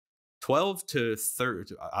 12 to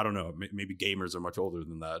 30. I don't know. Maybe gamers are much older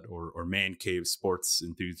than that, or man cave sports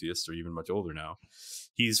enthusiasts are even much older now.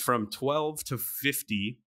 He's from 12 to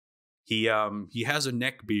 50. He has a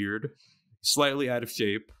neck beard, slightly out of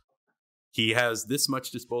shape. He has this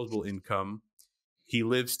much disposable income. He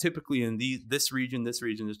lives typically in this region.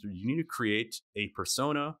 You need to create a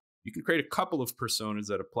persona. You can create a couple of personas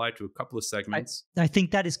that apply to a couple of segments. I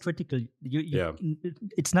think that is critical.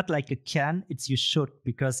 It's not like a can, it's you should,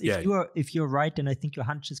 because if you're right, and I think your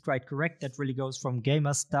hunch is quite correct, that really goes from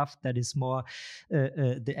gamer stuff that is more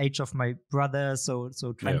the age of my brother, so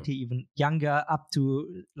 20, even younger, up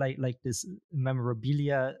to like this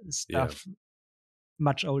memorabilia stuff.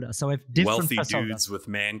 Much older, so I have different wealthy personas. Dudes with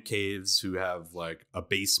man caves who have like a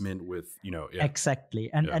basement with exactly,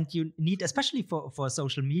 and you need, especially for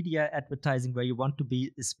social media advertising, where you want to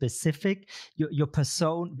be specific, your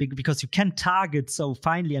persona, because you can target so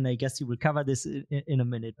finely, and I guess you will cover this in a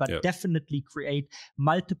minute, but definitely create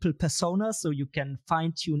multiple personas so you can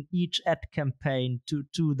fine tune each ad campaign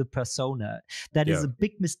to the persona. That is a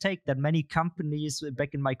big mistake that many companies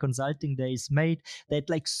back in my consulting days made. They had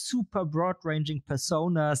like super broad ranging personas,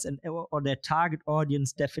 or their target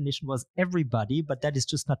audience definition was everybody, but that is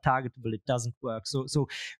just not targetable. It doesn't work. So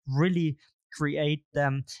really create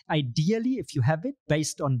them, ideally, if you have it,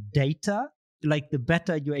 based on data. Like, the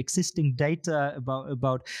better your existing data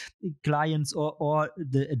about clients or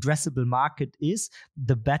the addressable market is,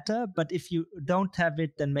 the better. But if you don't have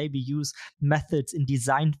it, then maybe use methods in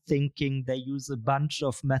design thinking. They use a bunch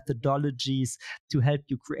of methodologies to help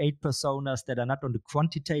you create personas that are not on the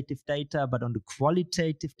quantitative data, but on the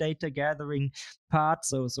qualitative data gathering part.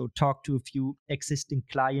 So talk to a few existing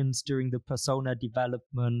clients during the persona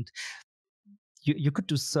development. You could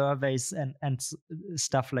do surveys and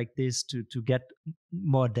stuff like this to get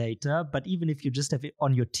more data. But even if you just have it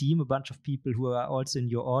on your team, a bunch of people who are also in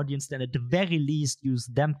your audience, then at the very least use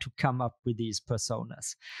them to come up with these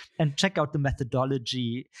personas. And check out the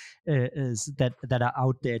methodology that are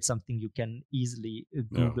out there. It's something you can easily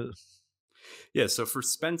Google. Yeah, so for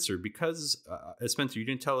Spencer, because Spencer, you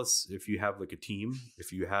didn't tell us if you have like a team,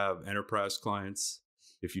 if you have enterprise clients,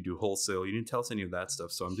 if you do wholesale. You didn't tell us any of that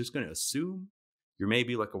stuff. So I'm just going to assume you're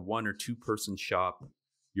maybe like a 1 or 2 person shop.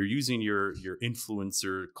 You're using your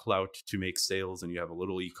influencer clout to make sales, and you have a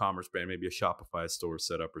little e-commerce brand, maybe a Shopify store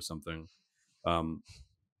set up or something.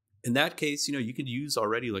 In that case, you could use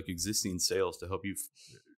already like existing sales to help you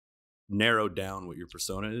narrow down what your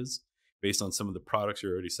persona is based on some of the products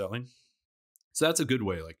you're already selling. So that's a good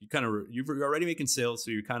way. Like, you're already making sales,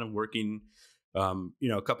 so you're kind of working,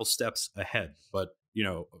 a couple steps ahead. But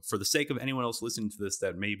for the sake of anyone else listening to this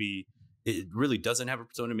that maybe it really doesn't have a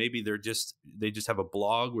persona, maybe they just have a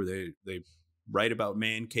blog where they write about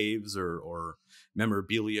man caves or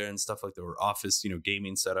memorabilia and stuff like that, or office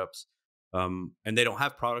gaming setups, and they don't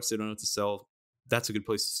have products, they don't know what to sell. That's a good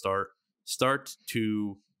place to start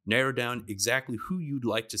to narrow down exactly who you'd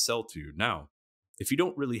like to sell to. Now, if you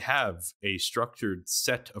don't really have a structured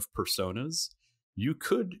set of personas, you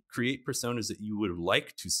could create personas that you would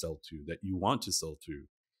like to sell to, that you want to sell to.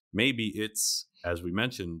 Maybe it's, as we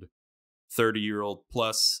mentioned, 30-year-old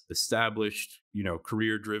plus, established,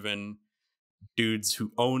 career driven dudes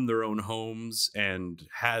who own their own homes and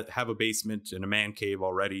have a basement and a man cave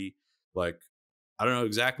already. Like, I don't know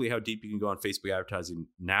exactly how deep you can go on Facebook advertising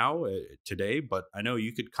now, today, but I know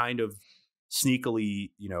you could kind of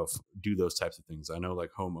sneakily, do those types of things. I know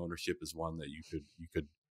like home ownership is one that you could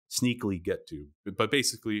sneakily get to, but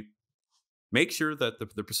basically make sure that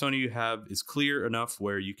the persona you have is clear enough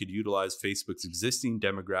where you could utilize Facebook's existing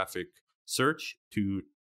demographic search to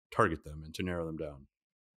target them and to narrow them down.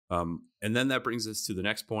 And then that brings us to the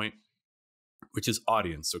next point, which is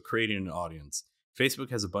audience. So creating an audience.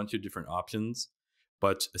 Facebook has a bunch of different options,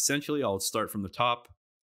 but essentially I'll start from the top.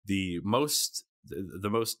 The most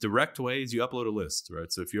direct way is you upload a list,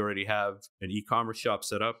 right? So if you already have an e-commerce shop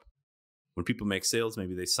set up, when people make sales,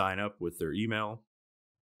 maybe they sign up with their email.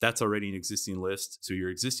 That's already an existing list. So your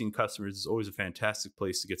existing customers is always a fantastic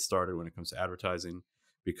place to get started when it comes to advertising,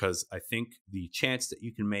 because I think the chance that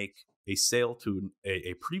you can make a sale to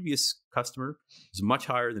a previous customer is much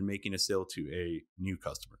higher than making a sale to a new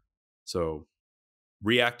customer. So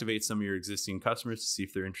reactivate some of your existing customers to see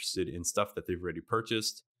if they're interested in stuff that they've already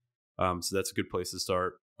purchased. So that's a good place to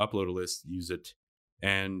start. Upload a list, use it.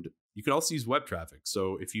 And you can also use web traffic.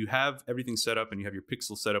 So if you have everything set up and you have your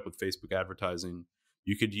pixel set up with Facebook advertising,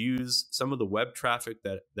 you could use some of the web traffic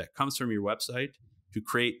that comes from your website to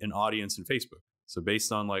create an audience in Facebook. So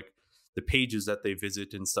based on like the pages that they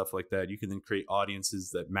visit and stuff like that, you can then create audiences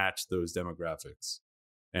that match those demographics.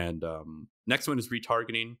 And next one is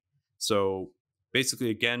retargeting. So basically,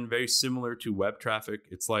 again, very similar to web traffic.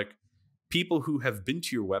 It's like people who have been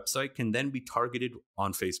to your website can then be targeted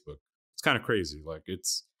on Facebook. It's kind of crazy. Like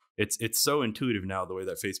it's so intuitive now, the way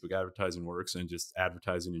that Facebook advertising works and just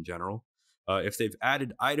advertising in general. If they've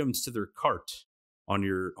added items to their cart on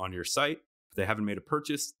your site, if they haven't made a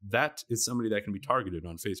purchase, that is somebody that can be targeted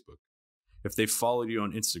on Facebook. If they followed you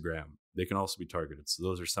on Instagram, they can also be targeted. So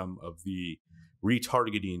those are some of the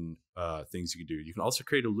retargeting things you can do. You can also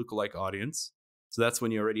create a lookalike audience. So that's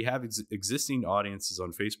when you already have existing audiences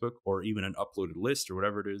on Facebook, or even an uploaded list or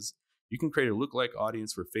whatever it is. You can create a lookalike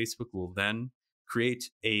audience where Facebook will then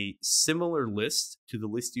create a similar list to the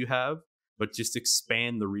list you have, but just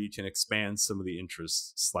expand the reach and expand some of the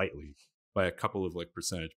interests slightly by a couple of like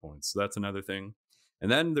percentage points. So that's another thing.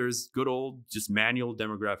 And then there's good old just manual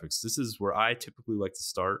demographics. This is where I typically like to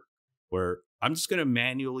start, where I'm just going to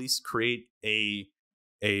manually create a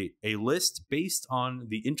list based on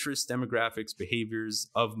the interests, demographics, behaviors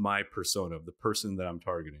of my persona, of the person that I'm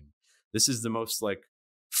targeting. This is the most like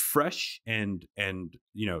fresh and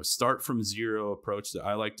start from zero approach that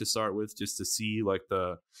I like to start with, just to see like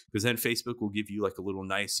because then Facebook will give you like a little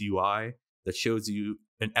nice UI that shows you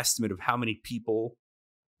an estimate of how many people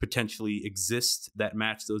potentially exist that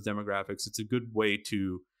match those demographics. It's a good way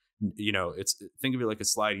to, think of it like a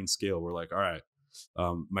sliding scale. We're like, all right,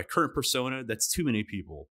 my current persona, that's too many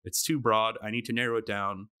people. It's too broad. I need to narrow it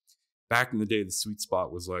down. Back in the day, the sweet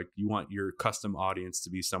spot was like, you want your custom audience to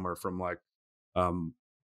be somewhere from like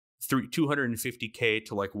 250K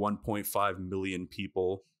to like 1.5 million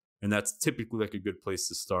people. And that's typically like a good place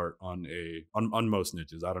to start on most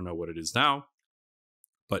niches. I don't know what it is now,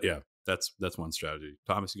 but yeah, that's one strategy.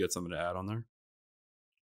 Thomas, you got something to add on there?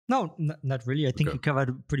 No, not really. I think Okay. you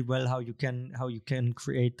covered pretty well how you can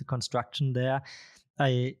create the construction there.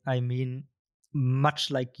 I mean,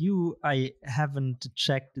 much like you, I haven't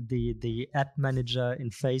checked the ad manager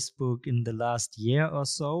in Facebook in the last year or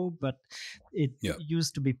so, but it Yeah,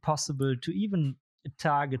 used to be possible to even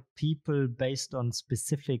target people based on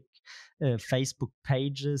specific Facebook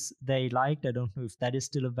pages they liked. I don't know if that is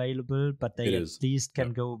still available, but it they at is. least Yeah.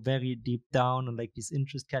 can go very deep down on like these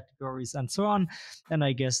interest categories and so on. And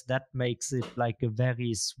I guess that makes it like a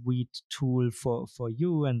very sweet tool for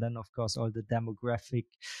you. And then of course all the demographic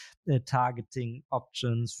targeting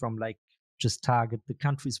options, from like just target the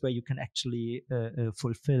countries where you can actually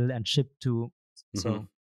fulfill and ship to. Mm-hmm. So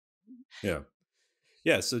Yeah.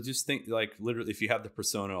 Yeah, so just think like literally, if you have the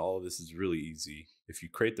persona, all of this is really easy. If you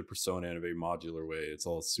create the persona in a very modular way, it's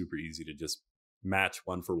all super easy to just match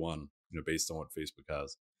one for one, based on what Facebook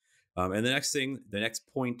has. And the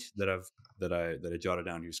next point that I jotted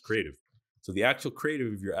down here is creative. So the actual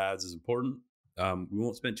creative of your ads is important. We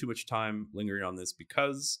won't spend too much time lingering on this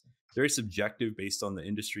because it's very subjective based on the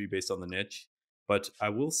industry, based on the niche. But I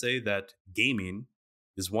will say that gaming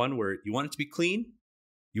is one where you want it to be clean.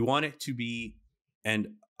 You want it to be, and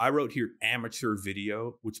I wrote here amateur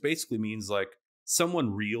video, which basically means like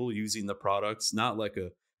someone real using the products, not like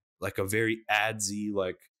a very adsy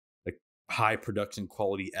like high production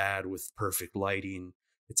quality ad with perfect lighting.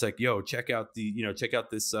 It's like, yo, check out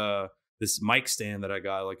this this mic stand that I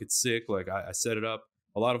got. Like, it's sick. Like, I set it up.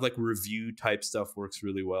 A lot of like review type stuff works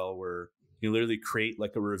really well, where you literally create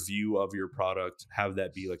like a review of your product, have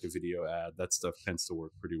that be like a video ad. That stuff tends to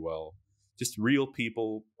work pretty well. Just real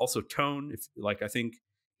people. Also tone. If like, I think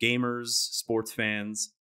gamers, sports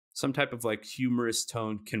fans, some type of like humorous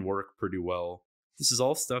tone can work pretty well. This is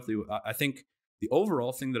all stuff that I think the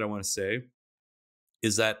overall thing that I want to say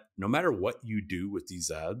is that no matter what you do with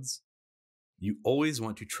these ads, you always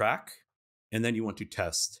want to track and then you want to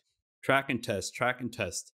test. Track and test, track and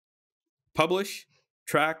test. Publish,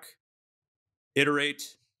 track, iterate,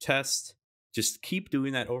 test. Just keep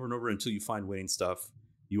doing that over and over until you find winning stuff.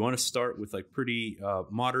 You want to start with like pretty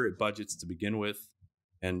moderate budgets to begin with.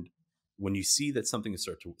 And when you see that something is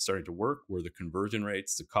starting to work, where the conversion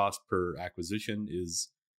rates, the cost per acquisition is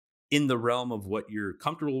in the realm of what you're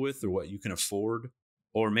comfortable with or what you can afford,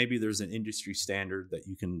 or maybe there's an industry standard that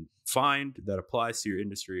you can find that applies to your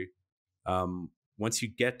industry. Once you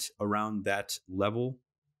get around that level,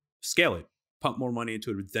 scale it, pump more money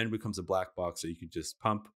into it. It then becomes a black box that you can just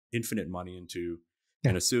pump infinite money into. Yeah.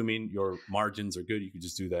 And assuming your margins are good, you can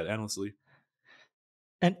just do that endlessly.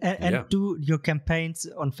 And do your campaigns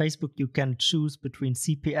on Facebook, you can choose between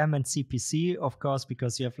CPM and CPC, of course,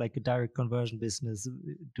 because you have like a direct conversion business,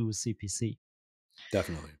 do CPC.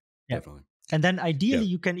 Definitely. And then ideally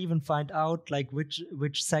you can even find out like which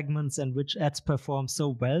segments and which ads perform so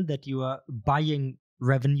well that you are buying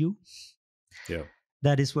revenue. Yeah.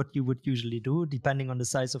 That is what you would usually do. Depending on the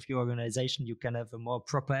size of your organization, you can have a more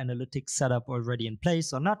proper analytics setup already in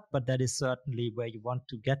place or not, but that is certainly where you want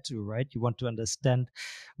to get to, right? You want to understand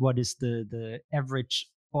what is the average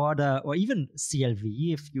order, or even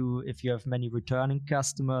CLV if you have many returning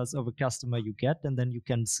customers of a customer you get, and then you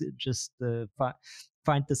can just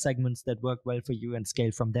find the segments that work well for you and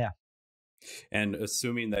scale from there. And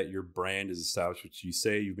assuming that your brand is established, which you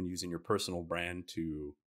say you've been using your personal brand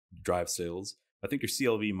to drive sales, I think your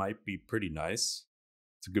CLV might be pretty nice.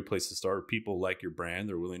 It's a good place to start. People like your brand;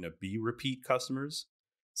 they're willing to be repeat customers.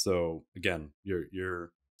 So again,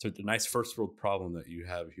 it's a nice first world problem that you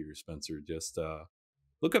have here, Spencer. Just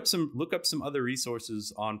look up some other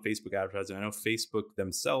resources on Facebook advertising. I know Facebook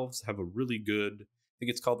themselves have a really good, I think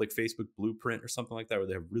it's called like Facebook Blueprint or something like that, where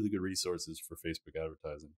they have really good resources for Facebook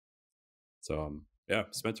advertising. So yeah,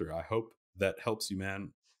 Spencer, I hope that helps you,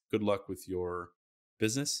 man. Good luck with your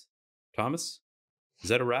business. Thomas, is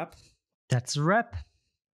that a wrap? That's a wrap.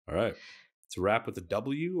 All right. It's a wrap with a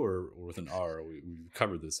W or with an R. We've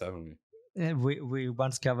covered this, haven't we? We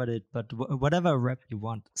once covered it, but whatever wrap you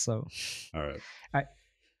want. So all right.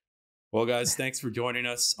 Well, guys, thanks for joining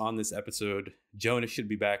us on this episode. Jonah should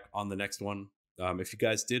be back on the next one. If you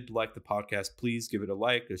guys did like the podcast, please give it a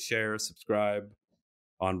like, a share, subscribe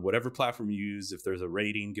on whatever platform you use. If there's a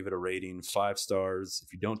rating, give it a rating, 5 stars.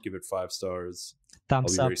 If you don't give it 5 stars,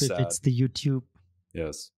 thumbs up if it's the YouTube.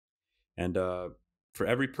 Yes. And for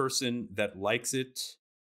every person that likes it,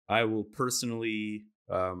 I will personally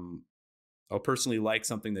like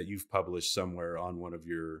something that you've published somewhere on one of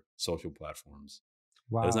your social platforms.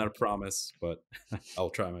 Wow. That is not a promise, but I'll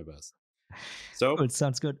try my best. So it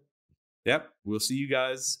sounds good. Yep. We'll see you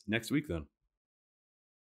guys next week then.